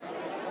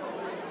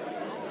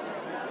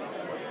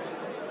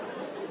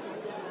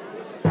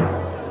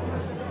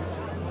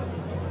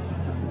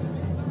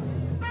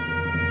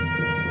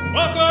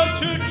Welcome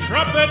to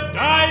Trumpet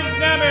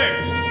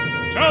Dynamics,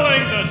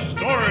 telling the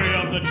story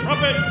of the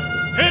trumpet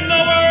in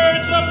the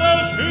words of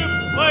those who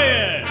play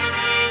it.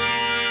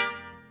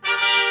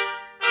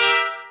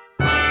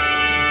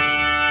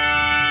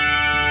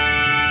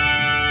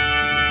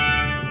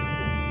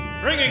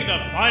 Bringing the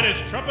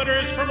finest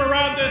trumpeters from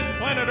around this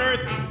planet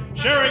Earth,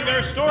 sharing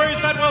their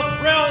stories that will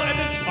thrill and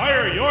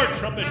inspire your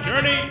trumpet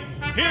journey.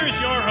 Here's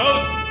your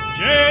host,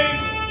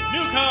 James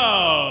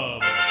Newcomb.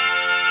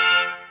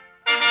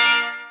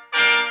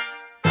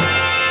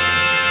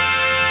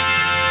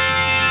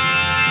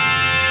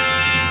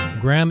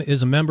 Graham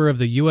is a member of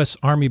the U.S.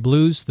 Army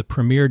Blues, the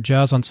premier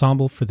jazz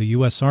ensemble for the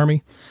U.S.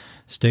 Army,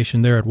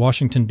 stationed there at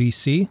Washington,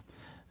 D.C.,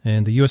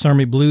 and the U.S.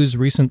 Army Blues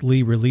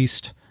recently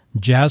released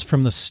Jazz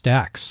from the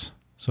Stacks.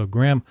 So,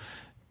 Graham,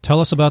 tell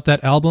us about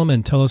that album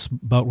and tell us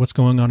about what's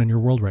going on in your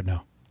world right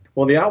now.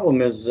 Well, the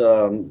album is,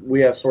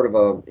 we have sort of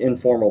an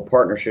informal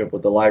partnership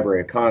with the Library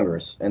of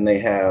Congress, and they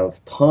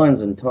have tons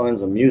and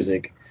tons of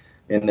music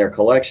in their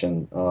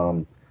collection.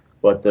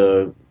 But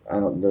the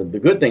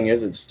good thing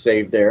is it's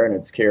saved there and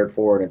it's cared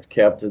for and it's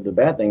kept. The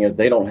bad thing is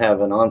they don't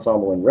have an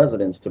ensemble in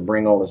residence to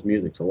bring all this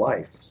music to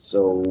life.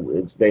 So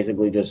it's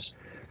basically just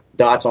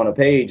dots on a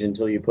page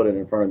until you put it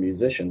in front of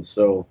musicians.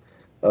 So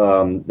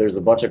there's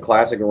a bunch of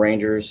classic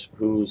arrangers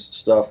whose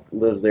stuff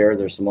lives there.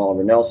 There's some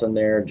Oliver Nelson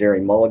there. Jerry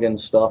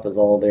Mulligan's stuff is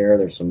all there.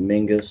 There's some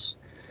Mingus.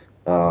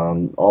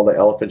 All the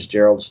Ella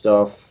Fitzgerald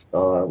stuff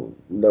that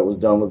was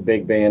done with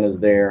big band is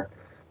there.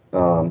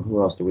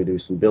 Who else did we do?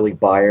 Some Billy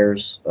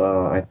Byers,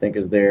 I think,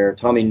 is there.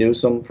 Tommy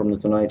Newsom from The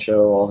Tonight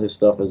Show, all his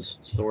stuff is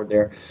stored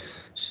there.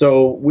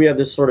 So we have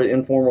this sort of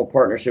informal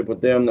partnership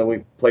with them that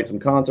we've played some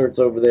concerts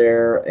over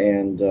there,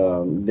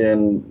 and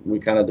then we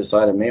kind of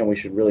decided, man, we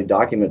should really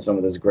document some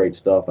of this great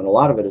stuff. And a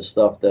lot of it is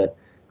stuff that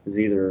is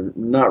either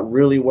not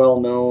really well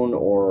known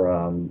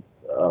or,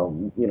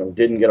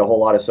 didn't get a whole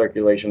lot of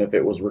circulation if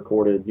it was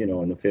recorded,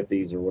 in the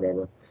 50s or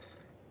whatever.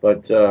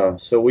 But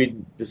so we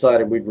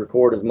decided we'd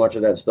record as much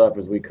of that stuff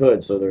as we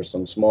could. So there's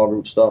some small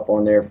group stuff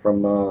on there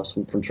from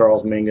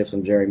Charles Mingus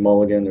and Jerry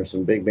Mulligan. There's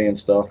some big band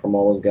stuff from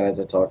all those guys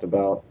I talked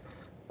about.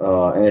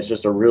 And it's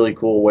just a really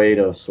cool way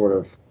to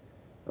sort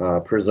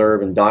of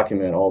preserve and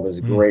document all this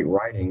great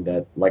writing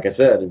that, like I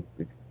said,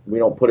 we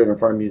don't put it in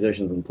front of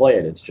musicians and play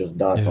it. It's just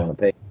dots on a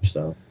page.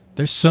 So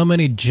there's so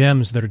many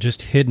gems that are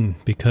just hidden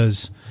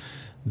because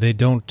they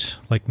don't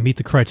meet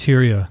the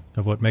criteria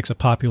of what makes a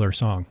popular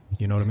song.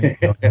 You know what I mean?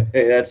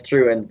 That's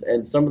true.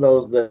 And some of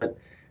those that,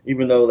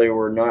 even though they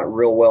were not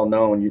real well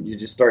known, you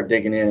just start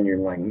digging in and you're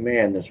like,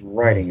 man, this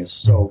writing is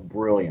so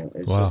brilliant.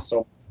 It's just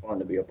so fun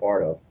to be a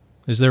part of.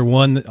 Is there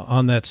one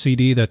on that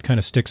CD that kind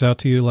of sticks out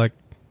to you, like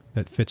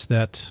that fits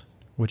that,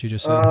 what you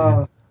just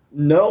said?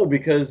 No,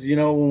 because,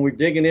 when we're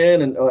digging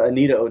in, and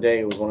Anita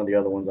O'Day was one of the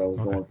other ones I was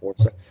going for.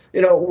 So,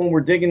 when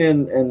we're digging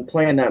in and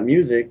playing that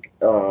music,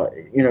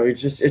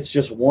 it's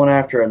just one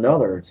after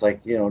another. It's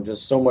like,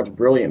 just so much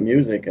brilliant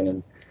music,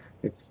 and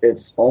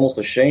it's almost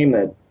a shame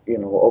that,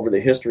 over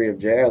the history of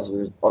jazz,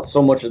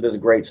 so much of this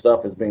great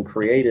stuff has been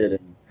created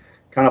and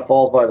kind of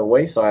falls by the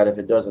wayside if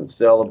it doesn't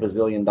sell $1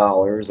 bazillion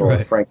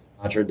or Frank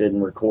Sinatra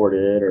didn't record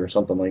it or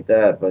something like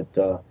that.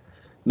 But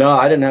no,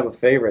 I didn't have a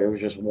favorite. It was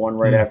just one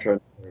right after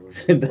another.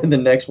 The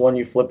next one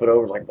you flip it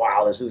over, it's like,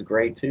 wow, this is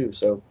great too.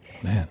 So,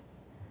 man,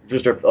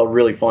 just a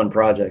really fun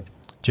project.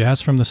 Jazz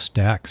from the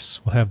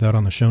Stacks. We'll have that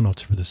on the show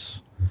notes for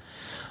this.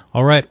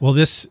 All right. Well,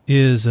 this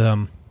is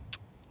a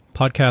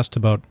podcast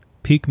about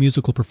peak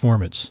musical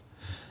performance.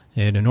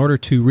 And in order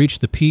to reach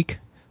the peak,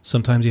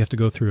 sometimes you have to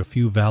go through a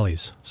few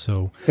valleys.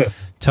 So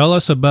tell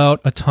us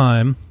about a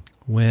time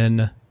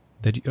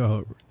that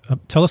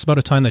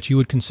you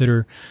would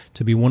consider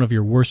to be one of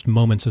your worst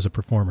moments as a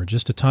performer.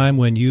 Just a time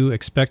when you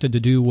expected to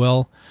do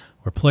well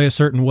or play a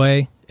certain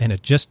way, and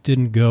it just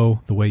didn't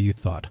go the way you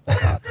thought.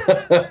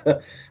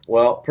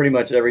 Well, pretty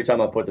much every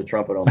time I put the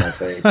trumpet on my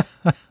face.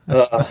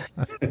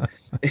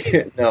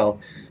 No,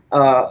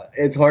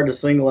 it's hard to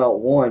single out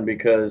one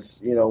because,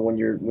 when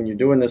you're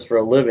doing this for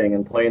a living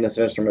and playing this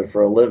instrument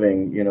for a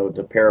living,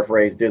 to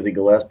paraphrase Dizzy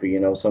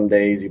Gillespie, some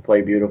days you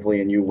play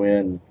beautifully and you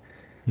win.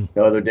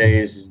 Other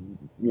days,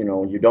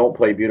 you don't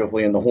play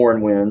beautifully and the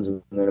horn wins,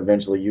 and then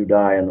eventually you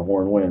die and the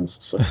horn wins.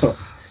 So,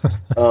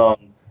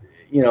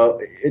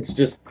 it's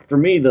just, for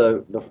me,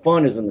 the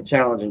fun is in the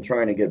challenge and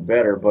trying to get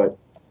better, but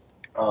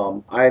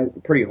I'm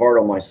pretty hard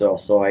on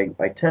myself, so I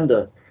tend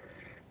to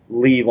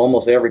leave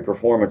almost every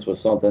performance with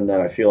something that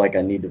I feel like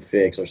I need to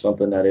fix or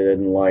something that I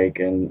didn't like.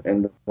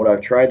 And what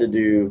I've tried to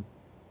do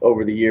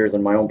over the years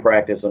in my own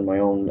practice and my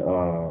own,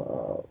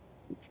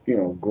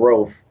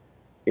 growth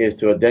is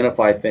to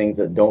identify things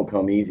that don't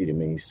come easy to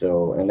me.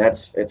 So, and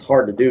it's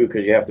hard to do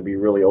because you have to be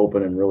really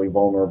open and really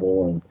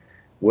vulnerable and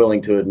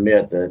willing to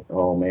admit that,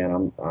 oh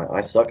man,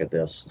 I suck at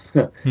this.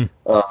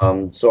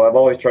 So I've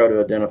always tried to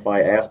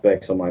identify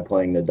aspects of my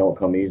playing that don't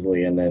come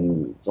easily, and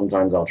then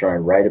sometimes I'll try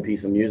and write a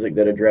piece of music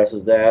that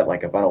addresses that.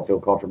 Like if I don't feel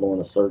comfortable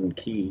in a certain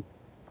key,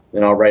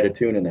 then I'll write a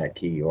tune in that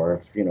key. Or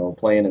if,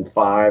 playing in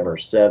 5 or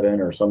 7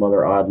 or some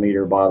other odd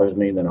meter bothers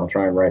me, then I'll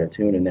try and write a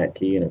tune in that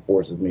key, and it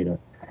forces me to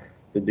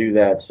to do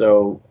that.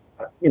 So,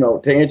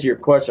 to answer your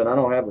question, I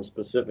don't have a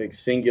specific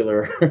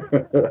singular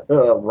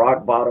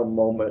rock bottom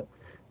moment,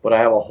 but I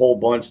have a whole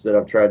bunch that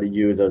I've tried to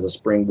use as a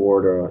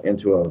springboard or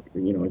into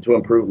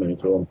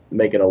improvement,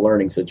 make it a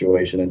learning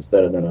situation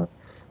instead of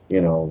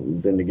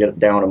than to get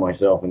down on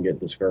myself and get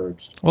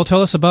discouraged. Well,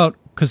 tell us about,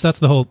 because that's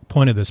the whole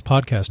point of this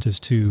podcast, is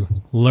to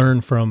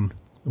learn from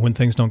when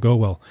things don't go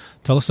well.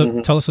 Tell us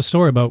a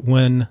story about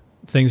when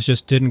things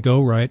just didn't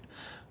go right,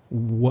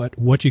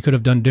 what you could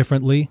have done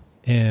differently,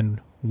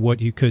 and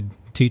what you could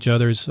teach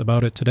others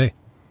about it today.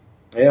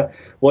 Yeah,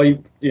 well,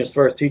 as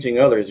far as teaching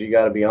others, you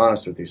got to be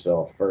honest with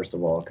yourself, first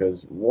of all,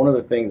 because one of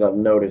the things I've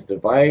noticed,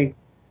 if I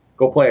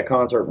go play a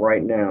concert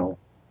right now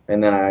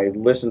and then I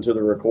listen to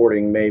the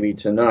recording maybe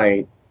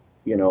tonight,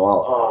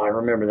 I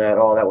remember that,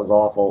 oh, that was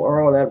awful,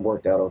 or oh, that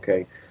worked out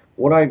okay.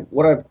 What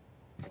I've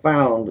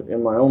found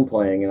in my own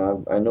playing,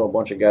 and I know a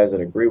bunch of guys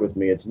that agree with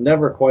me, it's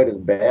never quite as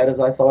bad as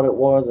I thought it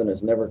was, and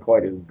it's never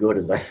quite as good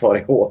as I thought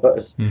it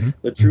was. Mm-hmm.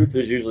 The truth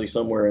is usually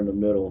somewhere in the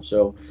middle.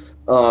 So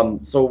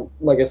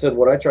like I said,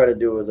 what I try to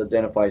do is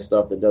identify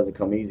stuff that doesn't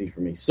come easy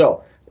for me.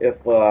 So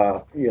if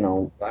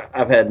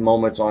I've had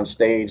moments on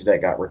stage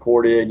that got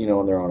recorded,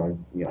 and they're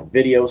on a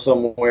video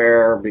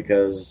somewhere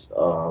because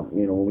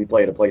when we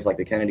play at a place like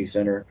the Kennedy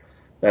Center,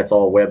 that's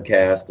all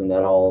webcast and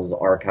that all is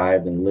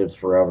archived and lives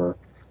forever.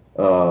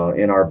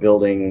 In our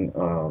building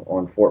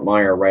on Fort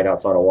Myer, right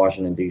outside of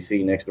Washington,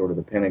 D.C., next door to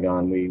the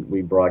Pentagon,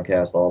 we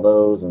broadcast all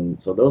those, and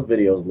so those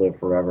videos live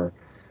forever.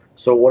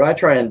 So what I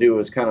try and do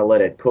is kind of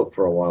let it cook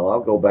for a while. I'll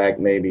go back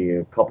maybe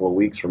a couple of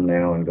weeks from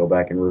now and go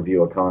back and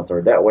review a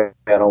concert. That way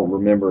I don't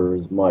remember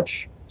as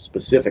much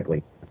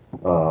specifically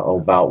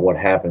about what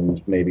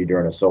happened maybe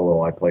during a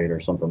solo I played or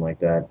something like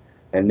that.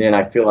 And then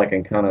I feel I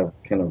can kind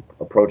of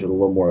approach it a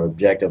little more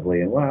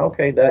objectively and, wow,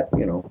 okay, that,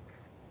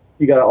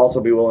 you got to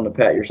also be willing to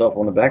pat yourself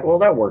on the back. Well,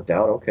 that worked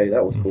out. Okay,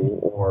 that was cool.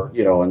 Or,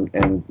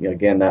 and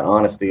again, that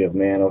honesty of,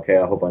 man, okay,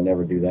 I hope I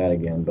never do that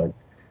again. But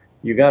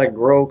you got to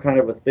grow kind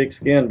of a thick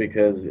skin,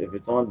 because if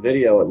it's on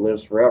video, it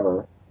lives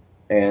forever.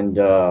 And,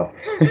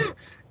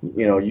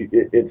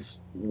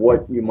 it's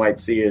what you might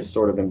see as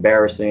sort of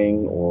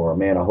embarrassing, or,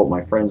 man, I hope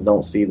my friends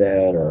don't see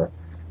that. Or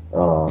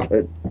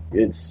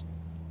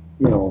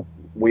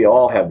we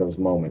all have those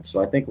moments.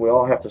 So I think we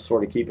all have to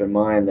sort of keep in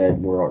mind that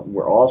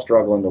we're all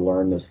struggling to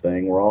learn this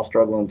thing. We're all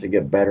struggling to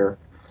get better.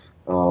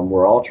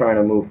 We're all trying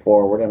to move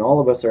forward, and all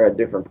of us are at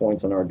different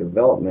points in our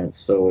development.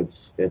 So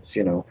it's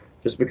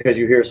just because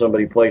you hear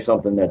somebody play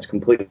something that's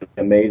completely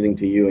amazing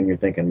to you and you're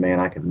thinking, man,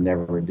 I could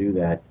never do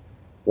that.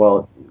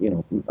 Well,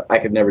 I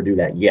could never do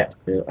that yet,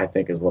 I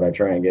think, is what I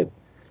try and get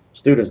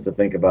students to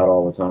think about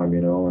all the time,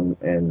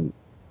 and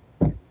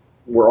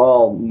we're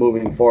all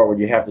moving forward.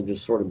 You have to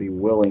just sort of be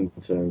willing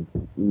to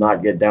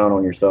not get down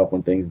on yourself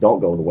when things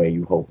don't go the way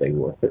you hope they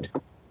would.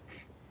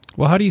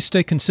 Well, how do you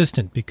stay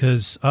consistent?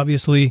 Because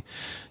obviously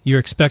you're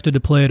expected to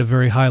play at a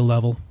very high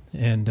level,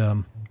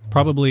 and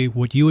probably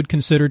what you would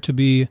consider to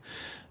be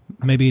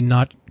maybe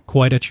not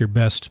quite at your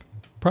best.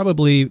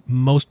 Probably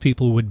most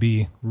people would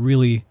be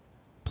really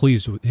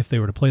pleased if they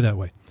were to play that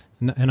way.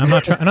 And I'm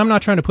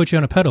not trying to put you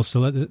on a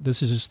pedestal.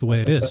 This is just the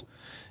way it is.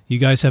 You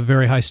guys have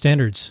very high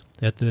standards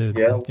at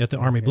the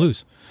Army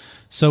Blues.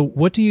 So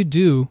what do you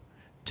do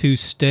to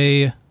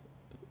stay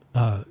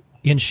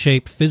in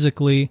shape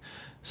physically,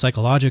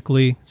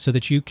 psychologically, so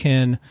that you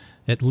can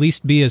at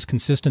least be as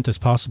consistent as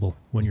possible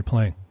when you're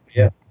playing?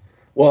 Yeah.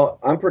 Well,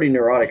 I'm pretty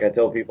neurotic. I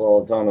tell people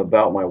all the time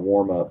about my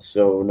warm-up.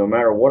 So no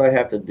matter what I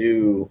have to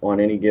do on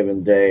any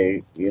given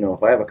day,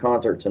 if I have a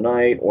concert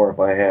tonight, or if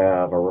I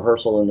have a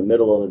rehearsal in the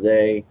middle of the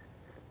day,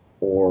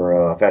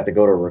 or if I have to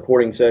go to a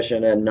recording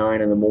session at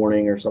 9 in the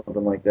morning or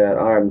something like that,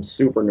 I'm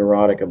super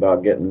neurotic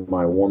about getting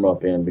my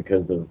warm-up in,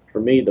 because for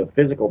me, the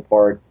physical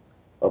part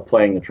of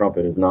playing the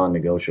trumpet is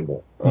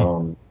non-negotiable.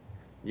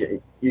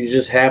 You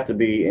just have to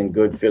be in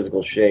good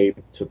physical shape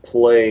to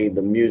play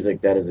the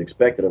music that is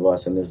expected of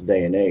us in this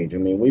day and age. I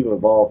mean, we've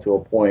evolved to a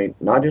point,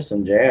 not just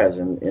in jazz,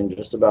 and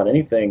just about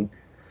anything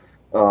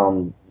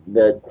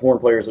that horn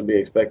players would be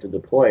expected to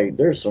play.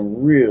 There's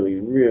some really,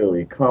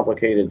 really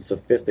complicated,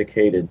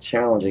 sophisticated,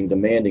 challenging,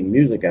 demanding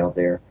music out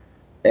there,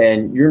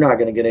 and you're not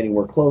going to get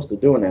anywhere close to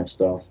doing that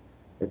stuff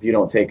if you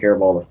don't take care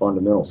of all the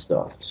fundamental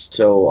stuff.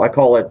 So I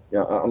call it,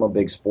 I'm a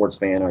big sports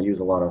fan. I use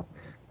a lot of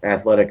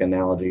athletic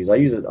analogies.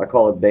 I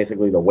call it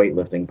basically the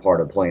weightlifting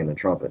part of playing the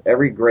trumpet.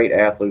 Every great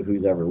athlete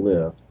who's ever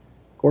lived,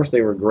 of course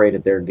they were great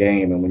at their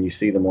game, and when you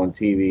see them on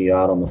TV,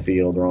 out on the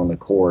field or on the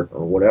court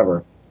or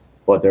whatever,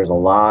 but there's a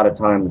lot of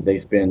time that they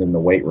spend in the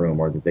weight room,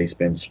 or that they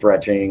spend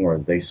stretching, or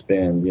that they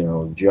spend,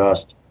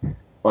 just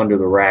under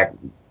the rack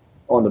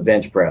on the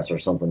bench press or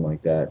something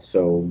like that.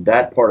 So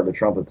that part of the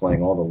trumpet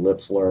playing, all the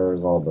lip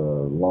slurs, all the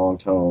long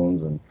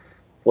tones and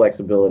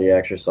flexibility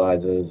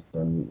exercises,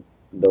 and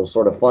those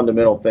sort of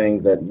fundamental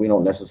things that we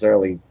don't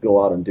necessarily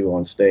go out and do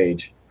on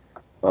stage,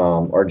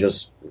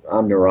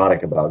 I'm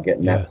neurotic about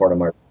getting that part of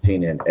my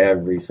routine in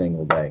every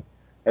single day.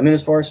 And then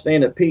as far as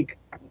staying at peak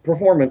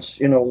performance,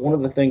 one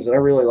of the things that I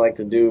really like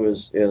to do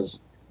is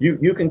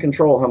you can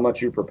control how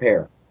much you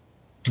prepare.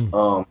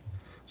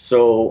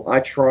 So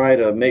I try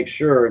to make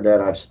sure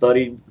that I've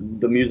studied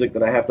the music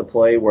that I have to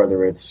play,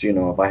 whether it's,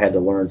 if I had to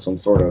learn some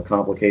sort of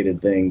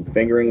complicated thing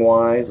fingering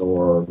wise,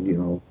 or,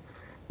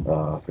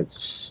 if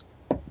it's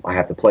I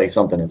have to play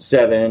something in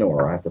seven,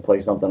 or I have to play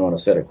something on a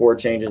set of chord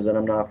changes that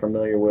I'm not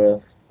familiar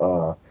with.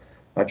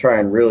 I try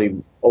and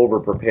really over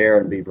prepare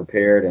and be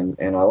prepared,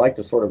 and I like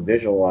to sort of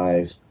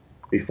visualize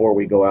before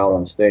we go out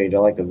on stage. I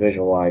like to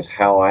visualize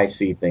how I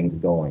see things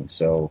going.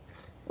 So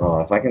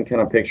if I can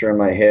kind of picture in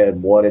my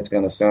head what it's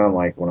going to sound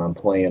like when I'm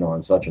playing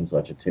on such and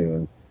such a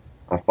tune,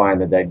 I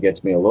find that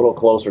gets me a little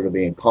closer to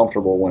being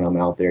comfortable when I'm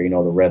out there. The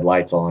red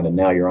light's on, and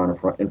now you're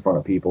in front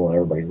of people, and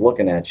everybody's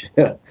looking at you.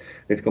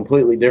 It's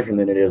completely different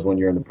than it is when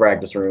you're in the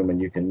practice room,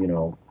 and you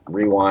can,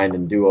 rewind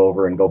and do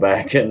over and go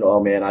back, and, oh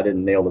man, I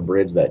didn't nail the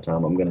bridge that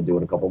time. I'm going to do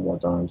it a couple more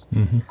times.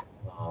 Mm-hmm.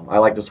 I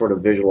like to sort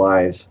of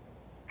visualize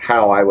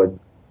how I would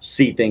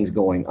see things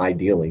going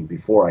ideally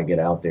before I get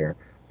out there.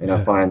 And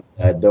I find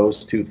that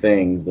those two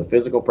things, the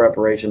physical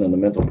preparation and the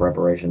mental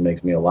preparation,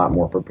 makes me a lot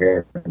more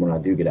prepared when I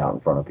do get out in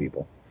front of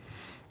people.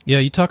 Yeah,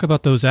 you talk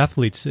about those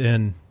athletes,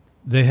 and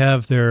they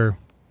have their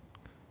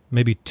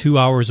maybe 2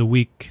 hours a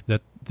week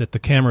that the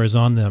camera is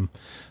on them.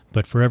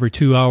 But for every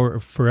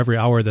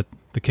hour that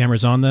the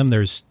camera's on them,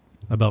 there's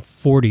about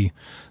 40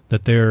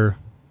 that they're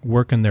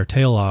working their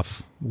tail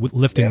off,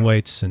 lifting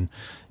weights and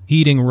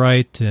eating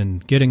right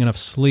and getting enough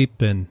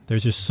sleep. And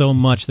there's just so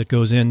much that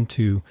goes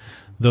into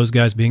those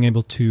guys being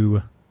able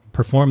to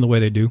perform the way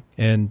they do.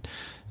 And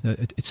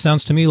it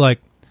sounds to me like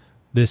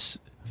this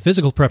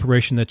physical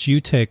preparation that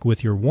you take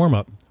with your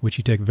warm-up, which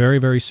you take very,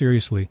 very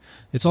seriously,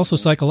 it's also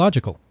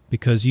psychological,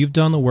 because you've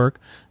done the work,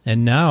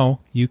 and now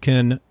you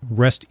can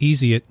rest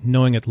easy at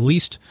knowing at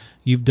least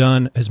you've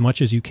done as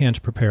much as you can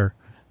to prepare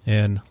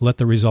and let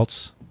the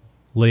results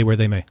lay where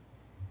they may.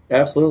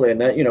 Absolutely.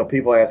 And that,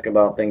 people ask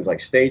about things like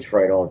stage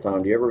fright all the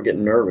time. Do you ever get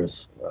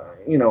nervous?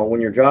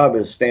 When your job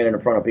is standing in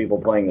front of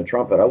people playing the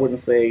trumpet, I wouldn't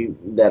say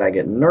that I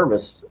get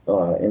nervous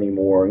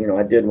anymore.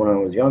 I did when I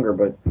was younger,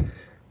 but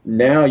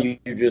now you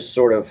just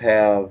sort of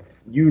have,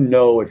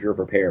 if you're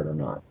prepared or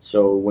not.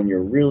 So when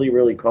you're really,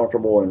 really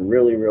comfortable and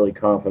really, really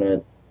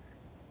confident,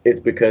 it's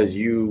because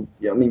you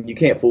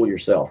can't fool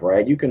yourself,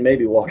 right? You can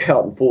maybe walk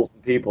out and fool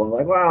some people and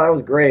like, wow, that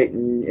was great.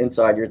 And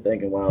inside you're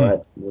thinking, wow,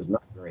 that was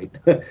not great.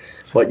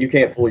 But you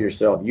can't fool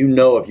yourself.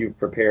 If you've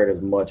prepared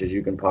as much as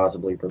you can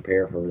possibly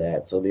prepare for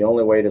that. So the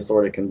only way to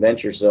sort of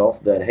convince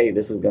yourself that, hey,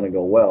 this is going to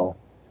go well,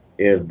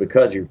 is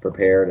because you've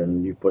prepared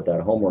and you've put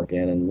that homework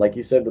in. And like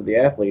you said with the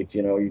athletes,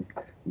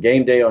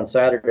 game day on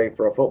Saturday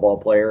for a football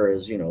player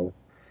is,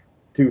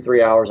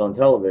 2-3 hours on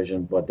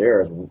television, but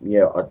there's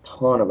a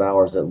ton of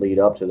hours that lead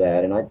up to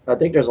that. And I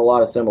think there's a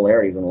lot of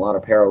similarities and a lot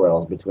of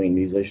parallels between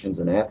musicians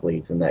and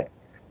athletes in that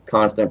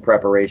constant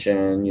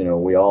preparation.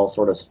 We all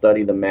sort of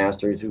study the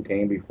masters who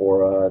came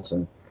before us,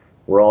 and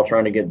we're all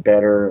trying to get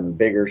better and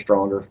bigger,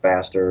 stronger,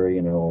 faster.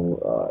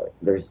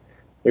 There's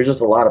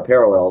just a lot of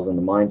parallels in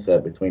the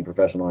mindset between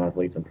professional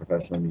athletes and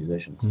professional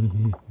musicians.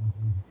 Mm-hmm.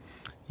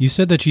 You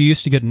said that you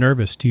used to get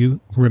nervous. Do you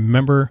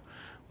remember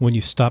when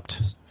you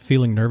stopped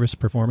feeling nervous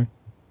performing?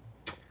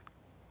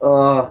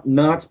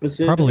 Not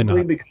specifically. Probably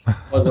not. Because it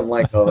wasn't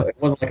like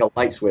a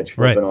light switch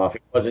flipping off.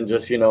 It wasn't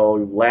just,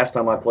 last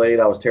time I played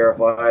I was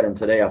terrified and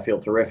today I feel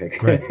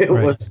terrific. Right, It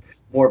was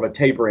more of a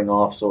tapering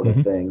off sort of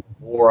mm-hmm. thing.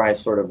 The more I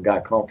sort of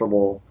got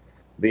comfortable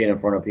being in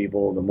front of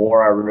people, the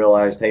more I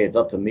realized, hey, it's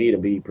up to me to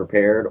be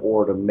prepared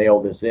or to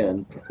mail this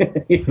in.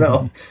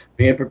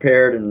 Being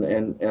prepared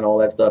and all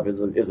that stuff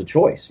is a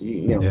choice.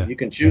 You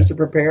can choose to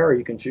prepare or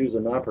you can choose to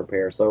not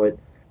prepare. So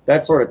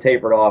that sort of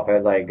tapered off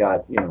as I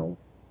got,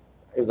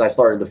 as I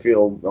started to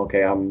feel,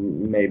 okay,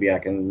 maybe I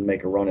can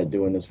make a run at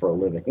doing this for a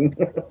living.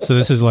 So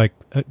this is like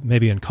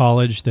maybe in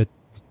college that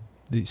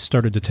it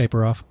started to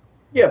taper off?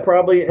 Yeah,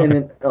 probably. Okay.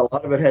 And a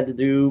lot of it had to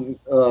do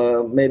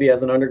maybe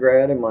as an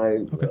undergrad in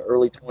my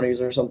early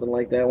 20s or something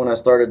like that, when I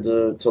started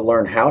to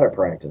learn how to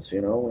practice,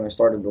 when I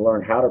started to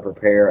learn how to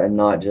prepare and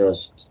not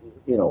just,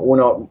 when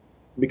I'm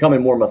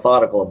becoming more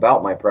methodical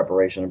about my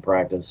preparation and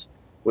practice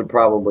would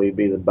probably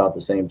be about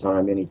the same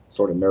time any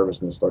sort of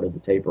nervousness started to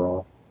taper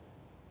off.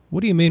 What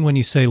do you mean when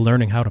you say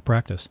learning how to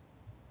practice?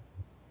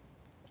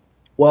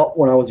 Well,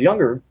 when I was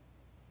younger,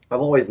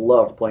 I've always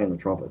loved playing the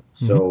trumpet.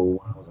 Mm-hmm.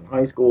 So when I was in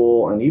high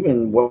school and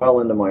even well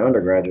into my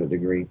undergraduate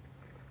degree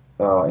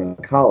in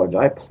college,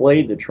 I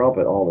played the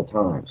trumpet all the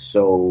time.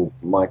 So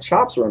my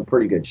chops were in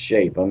pretty good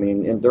shape. I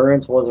mean,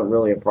 endurance wasn't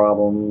really a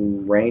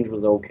problem. Range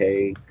was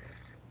okay.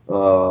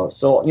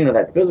 So,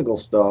 that physical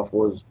stuff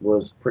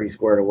was pretty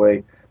squared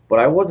away. But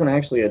I wasn't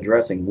actually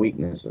addressing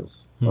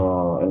weaknesses.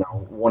 And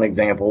one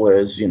example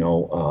is,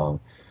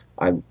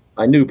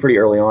 I knew pretty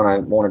early on I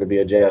wanted to be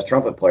a jazz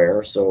trumpet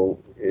player, so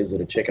is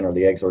it a chicken or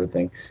the egg sort of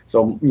thing.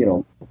 So,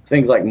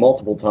 things like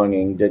multiple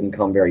tonguing didn't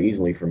come very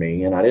easily for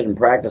me, and I didn't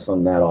practice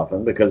them that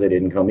often because they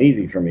didn't come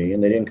easy for me,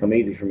 and they didn't come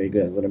easy for me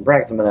because I didn't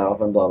practice them that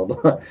often, blah,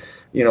 blah,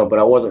 blah. But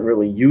I wasn't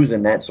really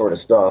using that sort of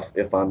stuff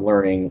if I'm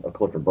learning a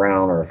Clifford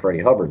Brown or a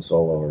Freddie Hubbard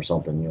solo or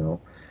something,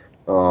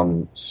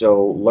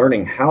 So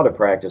learning how to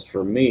practice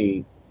for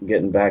me,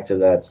 getting back to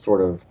that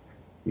sort of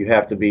you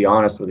have to be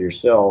honest with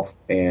yourself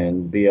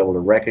and be able to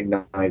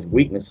recognize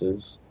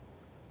weaknesses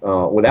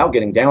without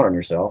getting down on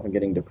yourself and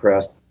getting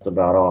depressed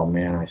about, oh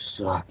man, I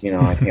suck,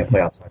 I can't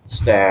play outside the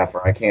staff,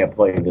 or I can't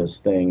play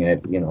this thing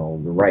at, the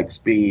right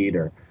speed,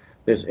 or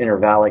this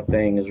intervallic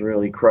thing is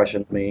really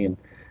crushing me. And,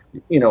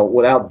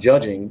 without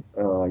judging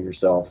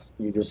yourself,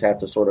 you just have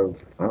to sort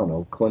of, I don't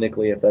know,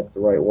 clinically, if that's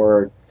the right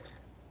word,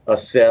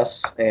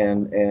 assess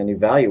and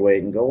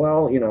evaluate and go,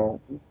 well,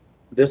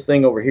 this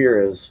thing over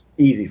here is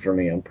easy for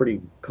me. I'm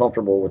pretty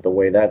comfortable with the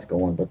way that's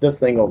going, but this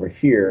thing over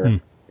here,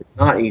 it's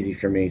not easy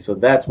for me, so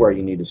that's where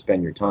you need to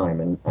spend your time.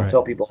 And I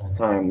tell people all the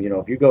time,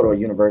 if you go to a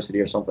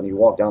university or something, you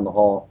walk down the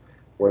hall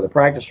where the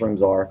practice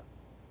rooms are,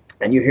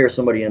 and you hear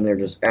somebody in there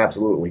just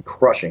absolutely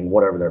crushing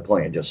whatever they're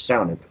playing, just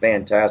sounding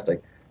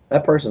fantastic,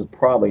 that person's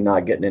probably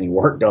not getting any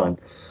work done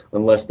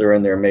unless they're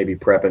in there maybe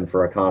prepping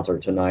for a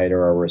concert tonight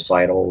or a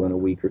recital in a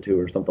week or two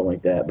or something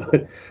like that.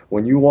 But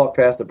when you walk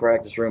past the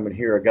practice room and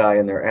hear a guy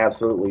in there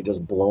absolutely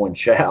just blowing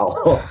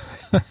chow,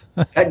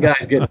 that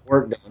guy's getting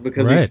work done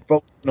because he's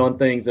focusing on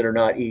things that are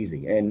not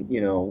easy. And,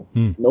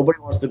 nobody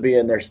wants to be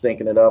in there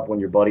stinking it up when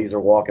your buddies are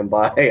walking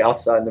by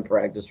outside in the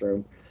practice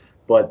room.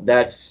 But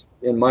that's,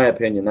 in my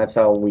opinion, that's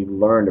how we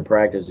learn to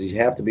practice. You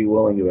have to be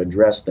willing to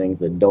address things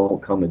that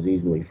don't come as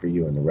easily for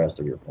you in the rest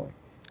of your playing.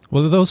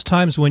 Well, those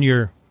times when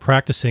you're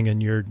practicing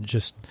and you're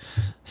just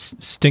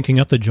stinking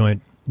up the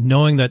joint,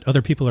 knowing that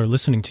other people are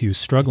listening to you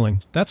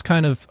struggling, that's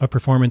kind of a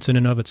performance in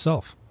and of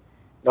itself.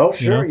 Oh,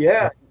 sure,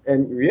 yeah.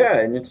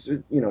 And it's,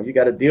 you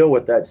got to deal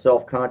with that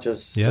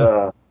self-conscious,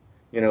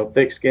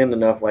 thick-skinned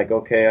enough, like,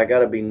 okay, I got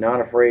to be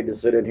not afraid to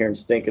sit in here and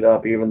stink it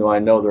up, even though I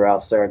know they're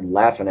outside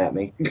laughing at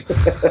me.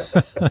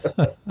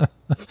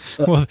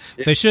 Well,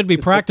 they should be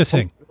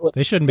practicing.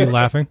 They shouldn't be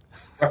laughing.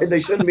 Right? They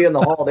shouldn't be in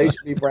the hall. They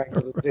should be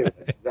practicing, too.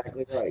 That's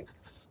exactly right.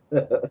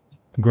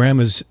 Graham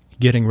is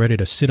getting ready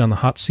to sit on the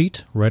hot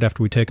seat right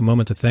after we take a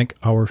moment to thank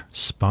our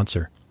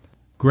sponsor.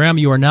 Graham,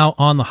 you are now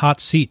on the hot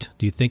seat.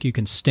 Do you think you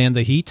can stand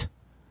the heat?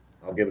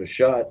 I'll give it a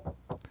shot.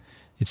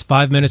 It's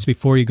 5 minutes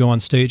before you go on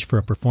stage for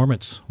a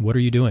performance. What are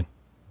you doing?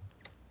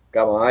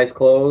 Got my eyes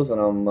closed,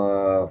 and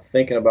I'm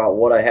thinking about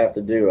what I have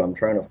to do. I'm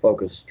trying to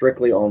focus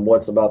strictly on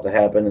what's about to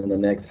happen in the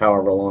next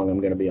however long I'm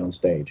going to be on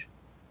stage.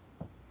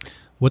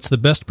 What's the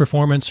best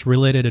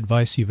performance-related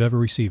advice you've ever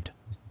received?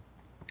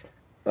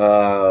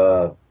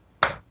 To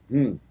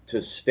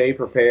stay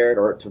prepared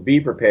or to be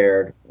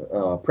prepared.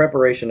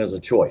 Preparation is a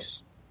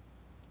choice.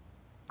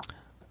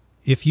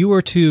 If you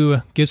were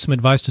to give some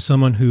advice to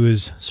someone who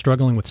is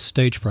struggling with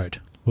stage fright,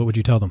 what would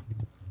you tell them?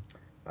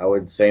 I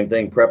would, same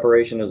thing,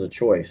 preparation is a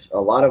choice. A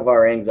lot of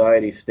our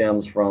anxiety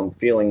stems from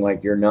feeling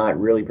like you're not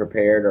really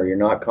prepared, or you're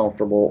not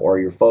comfortable, or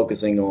you're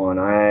focusing on,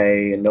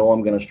 I know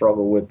I'm going to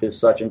struggle with this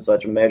such and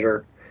such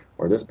measure,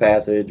 or this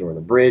passage, or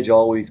the bridge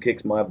always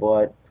kicks my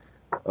butt.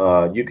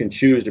 You can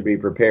choose to be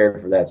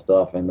prepared for that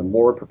stuff, and the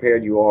more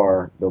prepared you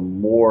are, the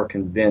more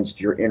convinced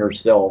your inner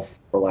self,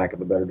 for lack of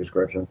a better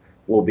description,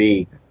 will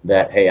be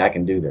that, hey, I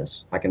can do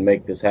this. I can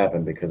make this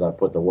happen because I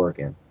put the work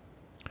in.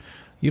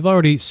 You've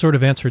already sort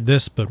of answered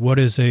this, but what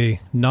is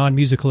a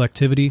non-musical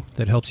activity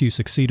that helps you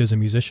succeed as a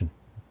musician?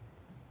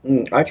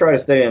 I try to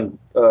stay in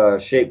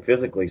shape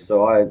physically,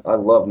 so I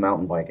love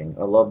mountain biking.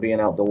 I love being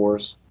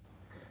outdoors.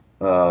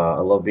 I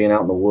love being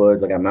out in the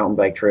woods. I got mountain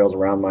bike trails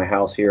around my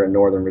house here in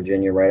Northern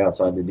Virginia, right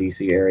outside the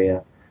D.C.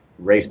 area.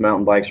 Race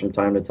mountain bikes from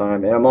time to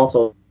time. And I'm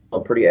also a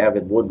pretty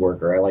avid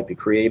woodworker. I like the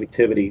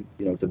creativity,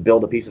 to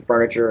build a piece of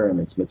furniture, and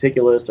it's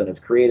meticulous and it's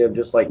creative,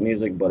 just like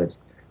music, but it's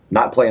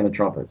not playing the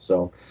trumpet.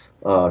 So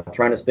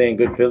trying to stay in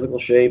good physical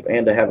shape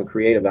and to have a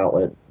creative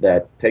outlet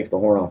that takes the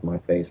horn off my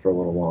face for a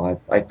little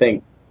while, I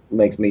think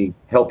makes me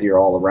healthier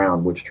all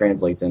around, which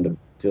translates into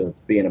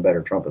being a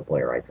better trumpet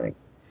player, I think.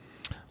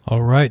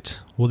 All right.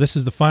 Well, this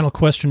is the final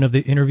question of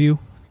the interview,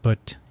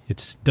 but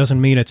it doesn't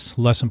mean it's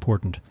less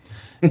important.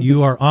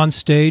 You are on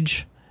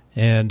stage,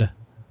 and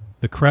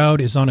the crowd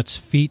is on its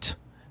feet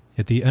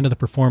at the end of the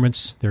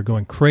performance. They're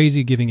going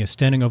crazy, giving you a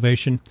standing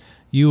ovation,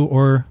 you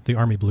or the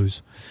Army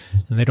Blues.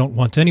 And they don't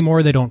want any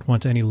more, they don't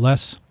want any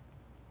less.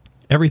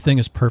 Everything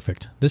is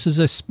perfect. This is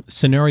a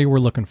scenario we're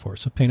looking for,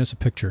 so paint us a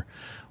picture.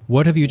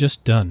 What have you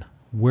just done?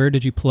 Where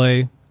did you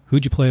play?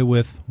 Who'd you play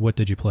with? What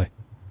did you play?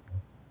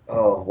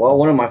 Oh, well,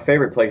 one of my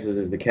favorite places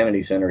is the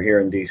Kennedy Center here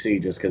in D.C.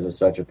 just because it's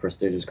such a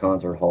prestigious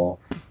concert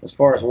hall. As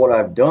far as what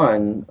I've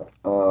done,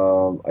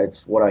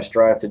 it's what I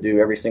strive to do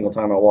every single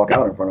time I walk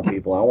out in front of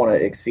people. I want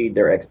to exceed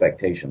their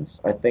expectations.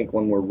 I think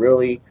when we're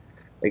really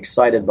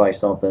excited by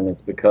something,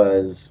 it's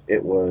because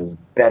it was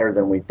better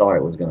than we thought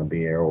it was going to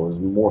be, or it was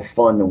more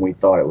fun than we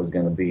thought it was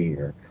going to be.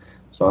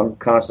 So I'm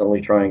constantly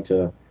trying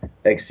to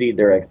exceed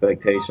their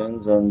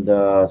expectations. And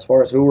as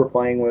far as who we're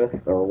playing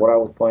with, or what I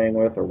was playing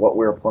with, or what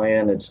we were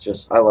playing, it's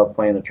just I love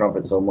playing the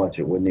trumpet so much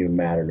it wouldn't even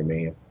matter to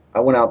me. I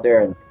went out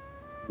there and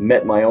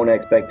met my own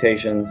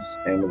expectations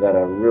and was at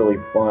a really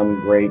fun,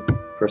 great,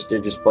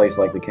 prestigious place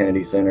like the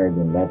Kennedy Center,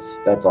 then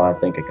that's all I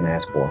think I can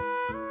ask for.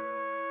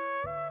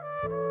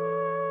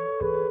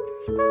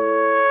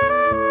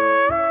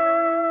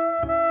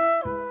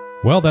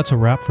 Well, that's a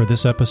wrap for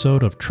this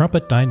episode of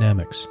Trumpet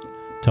Dynamics.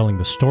 telling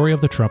the story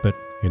of the trumpet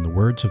in the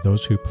words of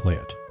those who play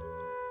it.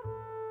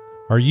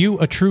 Are you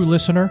a true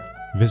listener?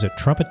 Visit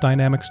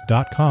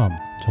trumpetdynamics.com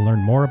to learn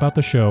more about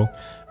the show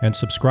and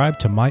subscribe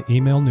to my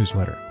email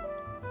newsletter.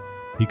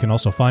 You can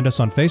also find us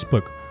on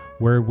Facebook,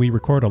 where we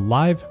record a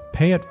live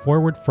Pay It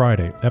Forward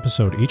Friday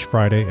episode each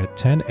Friday at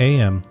 10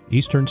 a.m.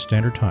 Eastern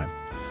Standard Time.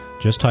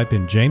 Just type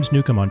in James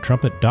Newcomb on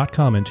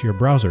trumpet.com into your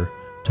browser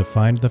to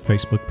find the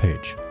Facebook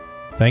page.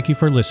 Thank you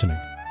for listening,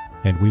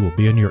 and we will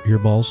be in your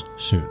earballs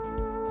soon.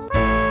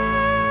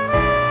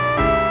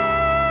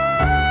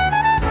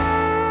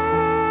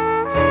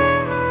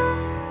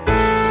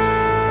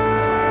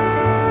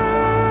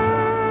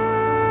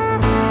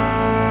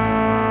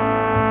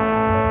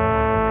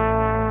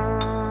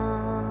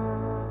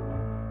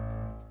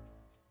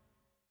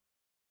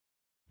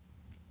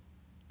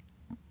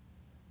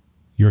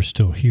 You're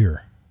still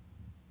here.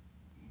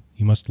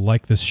 You must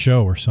like this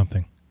show or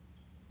something.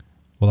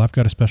 Well, I've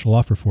got a special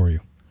offer for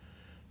you,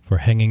 for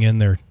hanging in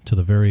there to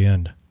the very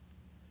end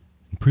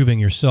and proving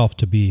yourself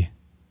to be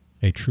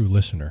a true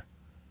listener.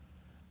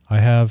 I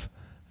have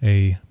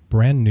a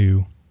brand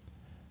new,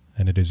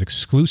 and it is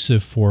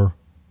exclusive for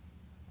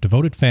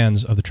devoted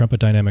fans of the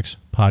Trumpet Dynamics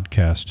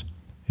podcast.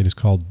 It is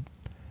called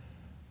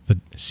The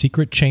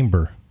Secret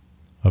Chamber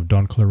of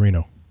Don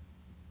Clarino.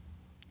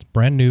 It's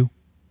brand new.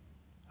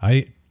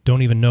 I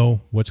don't even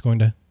know what's going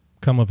to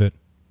come of it.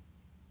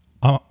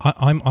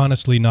 I'm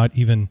honestly not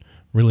even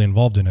really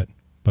involved in it,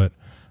 but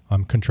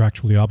I'm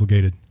contractually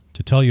obligated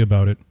to tell you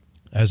about it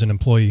as an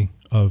employee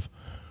of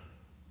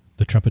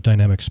the Trumpet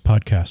Dynamics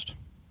podcast.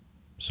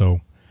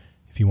 So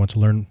if you want to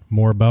learn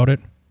more about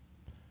it,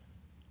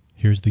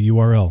 here's the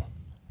URL,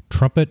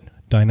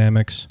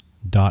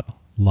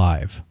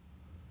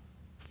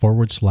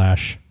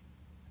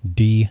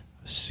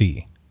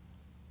 trumpetdynamics.live/DC.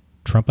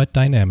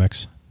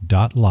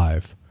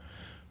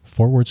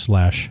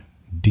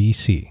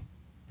 trumpetdynamics.live/DC.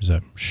 There's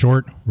a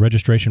short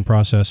registration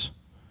process,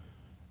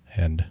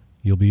 and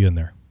you'll be in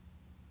there.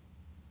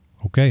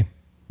 Okay.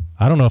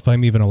 I don't know if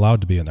I'm even allowed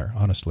to be in there,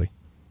 honestly,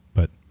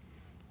 but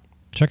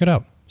check it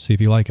out. See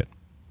if you like it.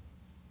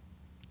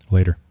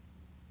 Later.